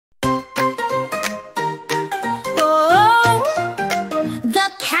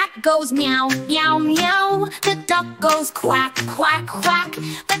goes meow, meow, meow. The duck goes quack, quack, quack.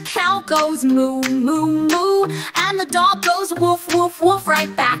 The cow goes moo, moo, moo. And the dog goes woof, woof, woof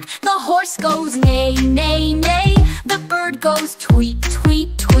right back. The horse goes neigh, neigh, neigh. The bird goes tweet,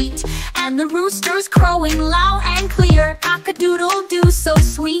 tweet, tweet. And the rooster's crowing loud and clear. Cock-a-doodle-doo, so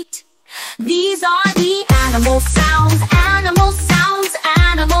sweet. These are the animal sounds, animal sounds,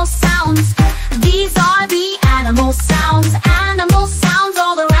 animal sounds. These are the animal sounds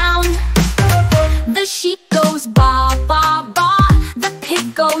all around. The sheep goes ba, ba, ba. The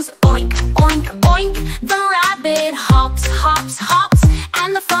pig goes oink, oink, oink. The rabbit hops, hops, hops.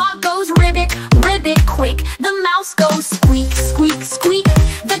 And the frog goes ribbit, ribbit quick. The mouse goes squeak, squeak, squeak.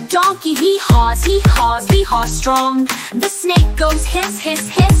 The donkey he haws, he haws, he haws strong. The snake goes hiss, hiss,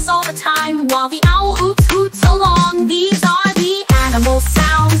 hiss all the time, while the owl hoots, hoots along. These are the animal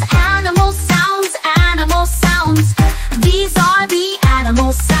sounds, animal sounds, animal sounds. These are the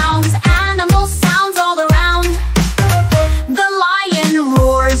animal sounds all around. The lion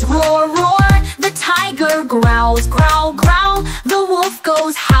roars, roar, roar. The tiger growls, growl, growl. The wolf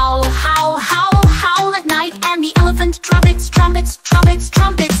goes howl, howl, howl, howl at night. And the elephant trumpets, trumpets, trumpets,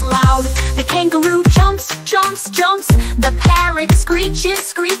 trumpets loud. The kangaroo jumps, jumps, jumps. The parrot screeches,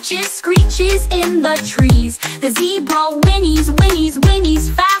 screeches, screeches in the trees. The zebra whinnies, whinnies, whinnies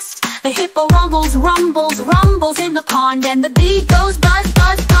fast. The hippo rumbles, rumbles, rumbles in the pond. And the bee goes buzz,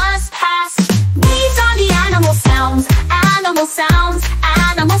 buzz, buzz past. These are the animal sounds, animal sounds,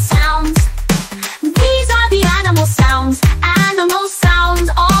 animal sounds. These are the animal sounds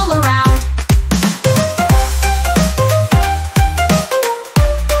all around.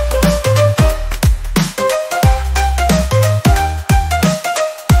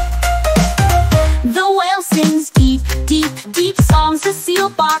 The whale sings deep, deep, deep songs. The seal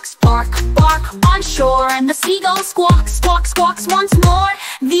barks, bark, bark on shore. And the seagull squawks, squawks, squawks once more.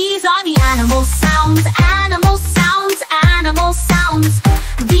 These are the animal sounds, animal sounds, animal sounds.